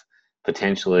have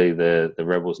potentially the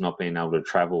Rebels not being able to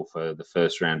travel for the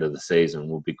first round of the season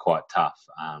will be quite tough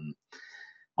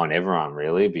on everyone,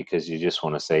 really, because you just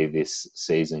want to see this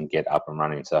season get up and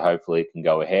running. So hopefully it can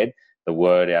go ahead. The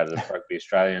word out of the Rugby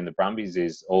Australia and the Brumbies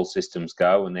is all systems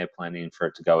go, and they're planning for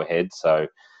it to go ahead. So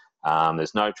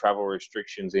there's no travel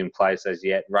restrictions in place as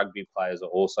yet. Rugby players are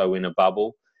also in a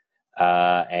bubble.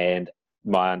 And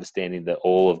my understanding that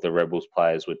all of the Rebels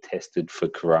players were tested for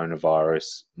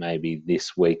coronavirus maybe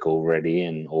this week already,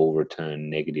 and all returned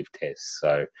negative tests.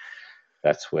 So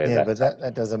that's where but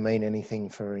that doesn't mean anything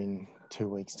for in 2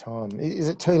 weeks' time. Is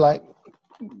it too late?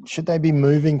 Should they be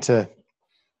moving to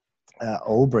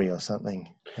Albury or something?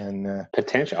 And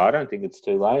potentially, I don't think it's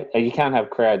too late. You can't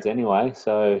have crowds anyway,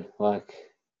 so why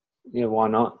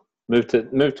not move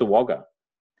to Wagga?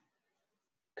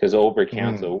 Because Albury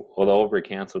Council or the Albury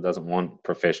Council doesn't want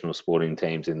professional sporting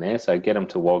teams in there, so get them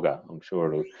to Wagga. I'm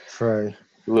sure it'll true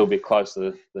a little bit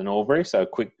closer than Albury, so a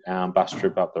quick bus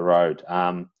trip up the road.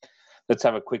 Let's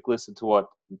have a quick listen to what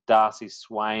Darcy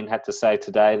Swain had to say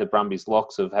today. The Brumbies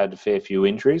locks have had a fair few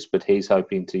injuries, but he's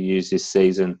hoping to use this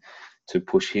season to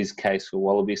push his case for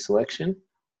Wallaby selection.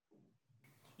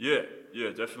 Yeah,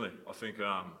 definitely. I think,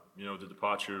 the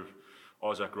departure of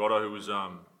Isaac Roddo, who was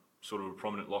sort of a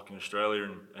prominent lock in Australia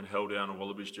and held down a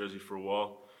Wallabies jersey for a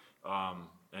while.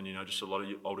 And, just a lot of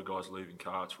older guys leaving,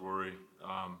 Carts, Rory,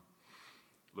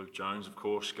 Luke Jones, of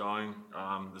course, going.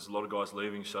 There's a lot of guys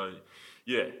leaving. So,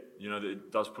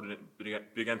 it does put a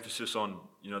big emphasis on,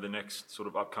 the next sort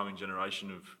of upcoming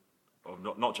generation of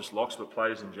not just locks, but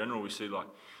players in general. We see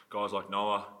guys like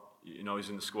Noah, he's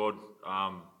in the squad,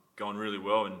 going really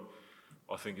well. And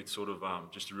I think it's sort of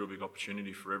just a real big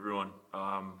opportunity for everyone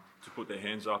to put their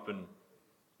hands up and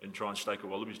try and stake a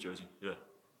Wallabies jersey.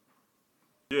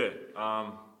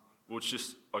 Well, it's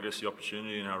just, I guess, the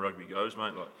opportunity and how rugby goes,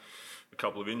 mate. a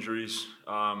couple of injuries,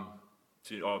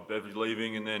 Bev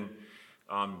leaving, and then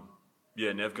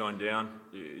Nev going down.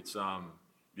 It's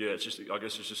it's just, I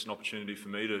guess it's just an opportunity for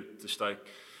me to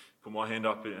put my hand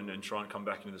up and try and come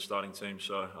back into the starting team.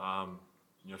 So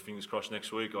fingers crossed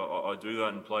next week I do that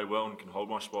and play well and can hold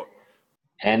my spot.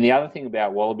 And the other thing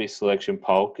about Wallaby selection,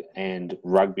 Polk, and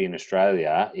rugby in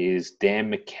Australia is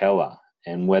Dan McKellar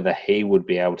and whether he would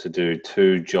be able to do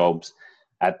two jobs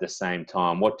at the same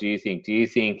time. What do you think? Do you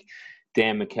think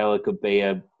Dan McKellar could be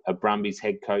a Brumbies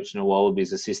head coach and a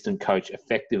Wallabies assistant coach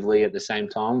effectively at the same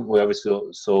time? We obviously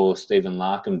saw Stephen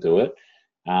Larkham do it.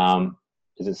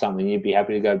 Is it something you'd be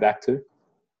happy to go back to?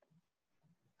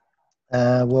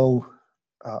 Well,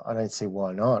 I don't see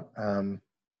why not.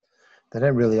 They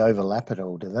don't really overlap at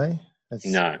all, do they?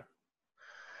 No.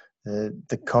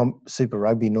 The Super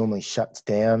Rugby normally shuts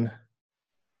down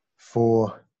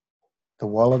for the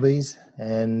Wallabies,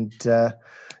 and the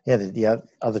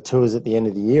other tours at the end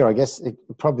of the year. I guess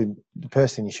probably the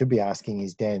person you should be asking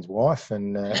is Dan's wife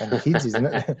and the kids, isn't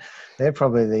it? They're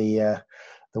probably the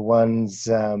ones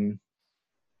who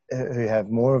have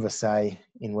more of a say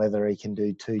in whether he can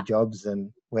do two jobs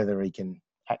than whether he can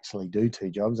actually do two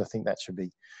jobs. I think that should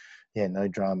be, no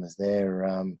dramas there.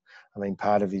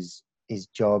 Part of his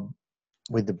job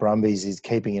with the Brumbies is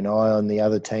keeping an eye on the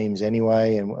other teams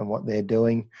anyway and what they're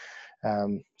doing,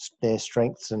 their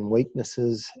strengths and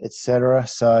weaknesses, etc.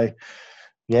 So,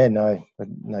 no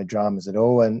dramas at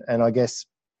all. And I guess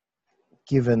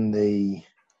given the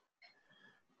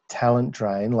talent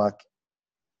drain,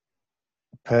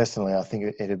 personally, I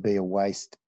think it'd be a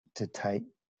waste to take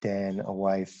Dan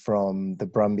away from the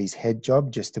Brumbies head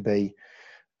job just to be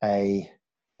a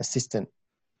assistant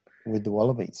with the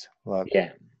Wallabies.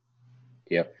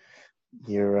 Yep.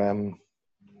 You're,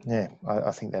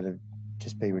 I think that'd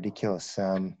just be ridiculous.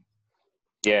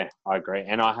 Yeah, I agree.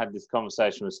 And I had this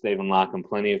conversation with Stephen Larkham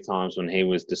plenty of times when he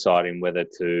was deciding whether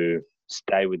to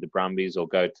stay with the Brumbies or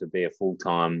go to be a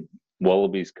full-time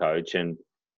Wallabies coach. And,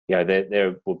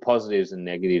 there were positives and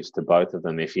negatives to both of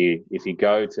them. If you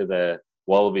go to the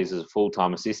Wallabies as a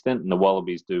full-time assistant and the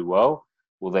Wallabies do well,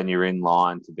 then you're in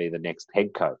line to be the next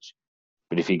head coach.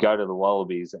 But if you go to the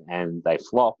Wallabies and they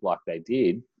flop like they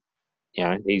did,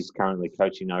 he's currently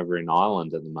coaching over in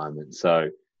Ireland at the moment. So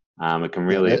it can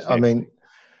really affect.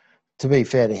 To be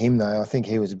fair to him, though, I think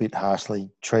he was a bit harshly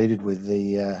treated with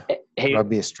the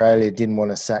Rugby Australia didn't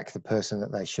want to sack the person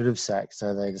that they should have sacked,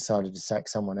 so they decided to sack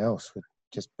someone else, which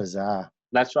just bizarre.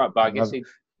 That's right, but I guess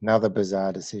another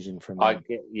bizarre decision from him.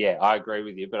 I agree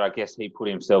with you, but I guess he put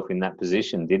himself in that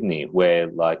position, didn't he? Where,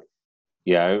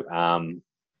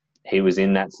 he was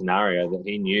in that scenario that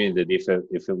he knew that if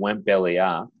it went belly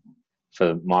up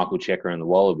for Michael Checker and the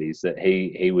Wallabies, that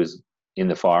he was in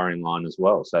the firing line as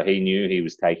well. So he knew he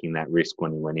was taking that risk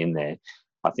when he went in there.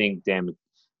 I think the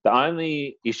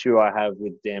only issue I have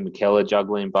with Dan McKellar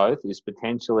juggling both is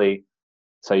potentially,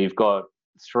 so you've got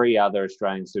 3 other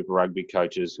Australian Super Rugby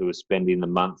coaches who are spending the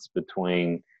months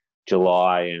between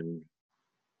July and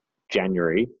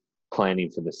January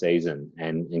planning for the season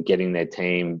and getting their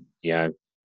team,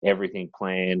 everything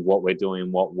planned, what we're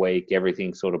doing, what week,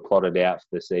 everything sort of plotted out for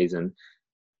the season.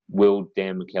 Will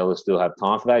Dan McKellar still have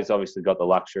time for that? He's obviously got the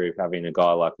luxury of having a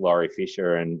guy like Laurie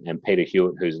Fisher and Peter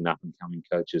Hewitt, who's an up-and-coming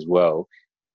coach as well.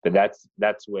 But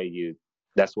that's what you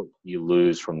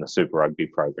lose from the Super Rugby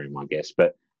program, I guess.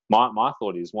 But my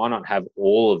thought is, why not have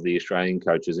all of the Australian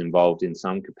coaches involved in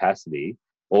some capacity,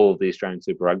 all of the Australian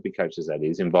Super Rugby coaches, that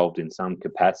is, involved in some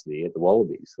capacity at the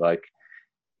Wallabies?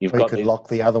 You could lock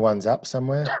the other ones up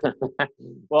somewhere.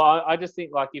 Well, I just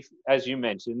think, if, as you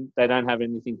mentioned, they don't have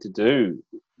anything to do.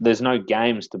 There's no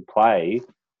games to play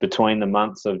between the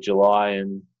months of July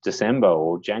and December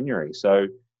or January. So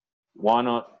why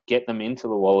not get them into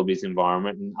the Wallabies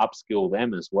environment and upskill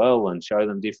them as well and show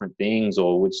them different things,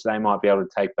 or which they might be able to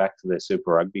take back to their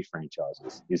Super Rugby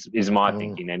franchises, is my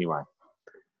thinking anyway.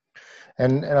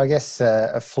 And I guess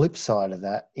a flip side of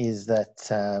that is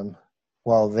that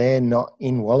while they're not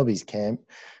in Wallabies camp,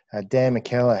 Dan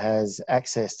McKellar has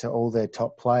access to all their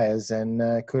top players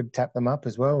and could tap them up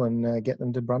as well and get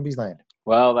them to Brumbies land.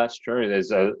 Well, that's true.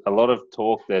 There's a lot of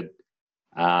talk that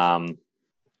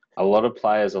a lot of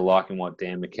players are liking what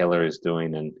Dan McKellar is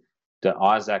doing, and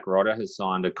Isaac Rodder has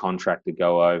signed a contract to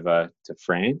go over to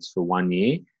France for 1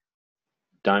 year.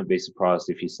 Don't be surprised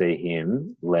if you see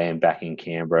him land back in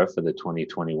Canberra for the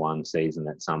 2021 season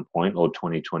at some point, or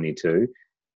 2022.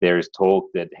 There is talk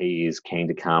that he is keen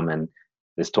to come, and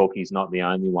there's talk he's not the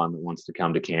only one that wants to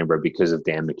come to Canberra because of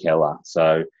Dan McKellar.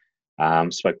 So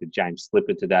spoke to James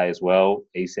Slipper today as well.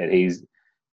 He said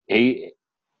he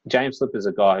James Slipper's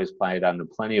a guy who's played under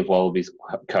plenty of Wallabies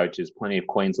coaches, plenty of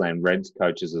Queensland Reds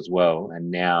coaches as well, and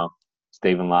now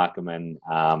Stephen Larkerman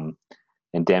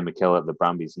and Dan McKellar at the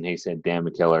Brumbies, and he said Dan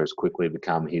McKellar has quickly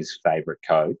become his favourite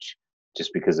coach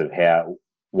just because of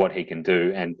what he can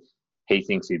do, and he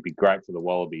thinks he'd be great for the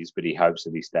Wallabies, but he hopes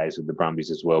that he stays with the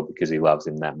Brumbies as well because he loves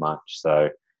him that much. So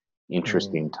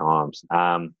interesting times.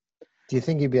 Do you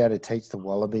think he'd be able to teach the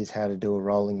Wallabies how to do a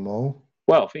rolling maul?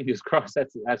 Well, fingers crossed.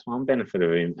 That's one benefit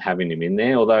of having him in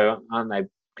there. Although, aren't they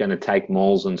going to take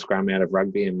mauls and scrum out of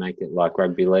rugby and make it like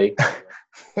rugby league?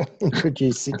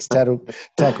 Introduce 6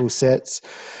 tackle sets.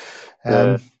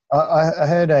 I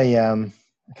heard I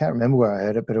can't remember where I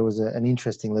heard it, but it was an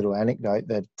interesting little anecdote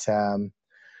that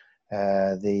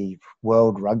the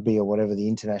World Rugby, or whatever the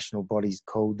international body's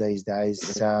called these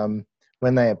days,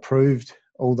 when they approved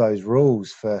all those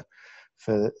rules for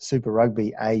Super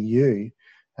Rugby AU,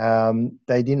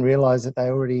 they didn't realise that they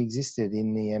already existed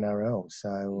in the NRL.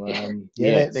 So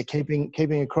they're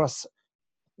keeping across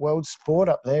world sport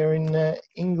up there in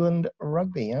England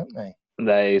rugby, aren't they?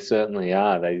 They certainly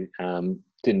are. They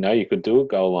didn't know you could do a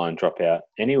goal line dropout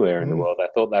anywhere in the world. They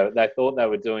thought they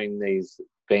were doing these,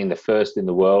 being the first in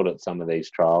the world at some of these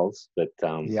trials, but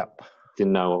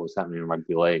didn't know what was happening in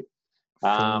rugby league.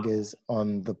 Fingers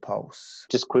on the pulse.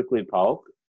 Just quickly, Polk,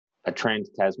 a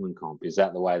Trans-Tasman comp, is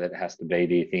that the way that it has to be,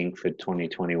 do you think, for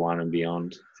 2021 and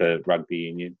beyond for rugby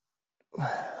union?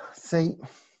 See,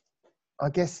 I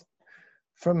guess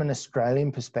from an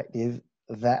Australian perspective,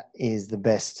 that is the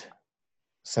best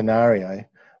scenario.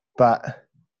 But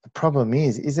the problem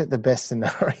is it the best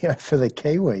scenario for the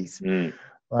Kiwis?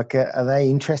 Like, are they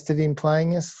interested in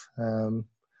playing us?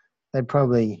 They'd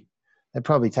probably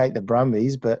take the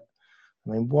Brumbies, but I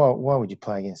mean, why would you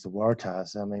play against the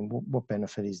Waratahs? I mean, what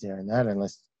benefit is there in that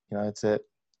unless, it's a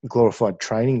glorified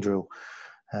training drill?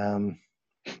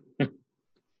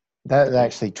 They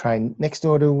actually train next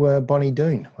door to Bonnie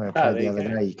Doon, where I played the other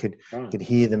day. You could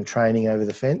hear them training over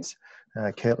the fence.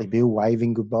 Curtly Bill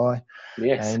waving goodbye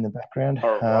in the background.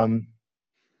 I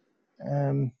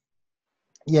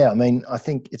mean, I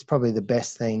think it's probably the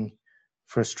best thing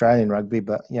for Australian rugby,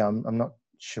 but I'm not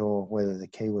sure whether the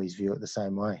Kiwis view it the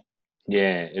same way.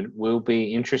 Yeah, it will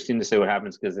be interesting to see what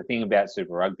happens, because the thing about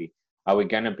Super Rugby, are we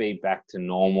going to be back to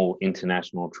normal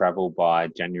international travel by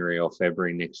January or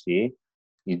February next year?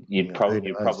 You'd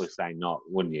probably say not,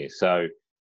 wouldn't you? So,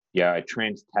 a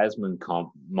Trans-Tasman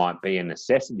comp might be a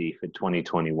necessity for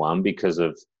 2021 because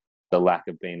of the lack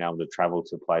of being able to travel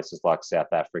to places like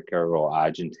South Africa or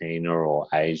Argentina or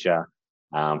Asia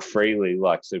freely,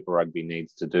 like Super Rugby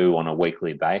needs to do on a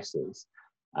weekly basis.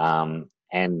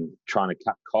 And trying to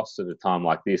cut costs at a time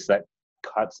like this, that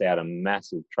cuts out a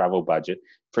massive travel budget.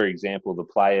 For example, the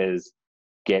players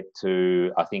get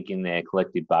to, I think in their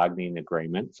collective bargaining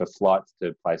agreement, for flights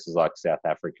to places like South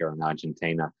Africa and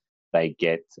Argentina, they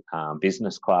get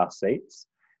business class seats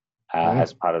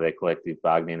as part of their collective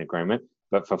bargaining agreement.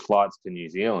 But for flights to New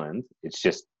Zealand, it's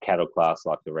just cattle class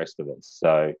like the rest of us.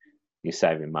 So you're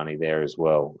saving money there as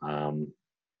well.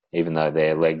 Even though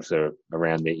their legs are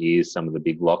around their ears, some of the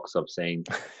big locks I've seen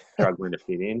struggling to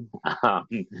fit in.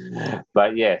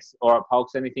 But yes. All right,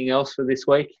 Polks, anything else for this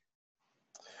week?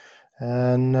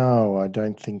 No, I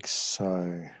don't think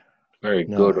so. Very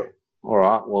good. All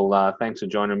right. Well, thanks for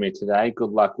joining me today.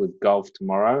 Good luck with golf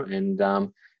tomorrow. And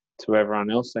to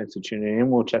everyone else, thanks for tuning in.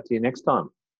 We'll chat to you next time.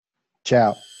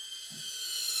 Ciao.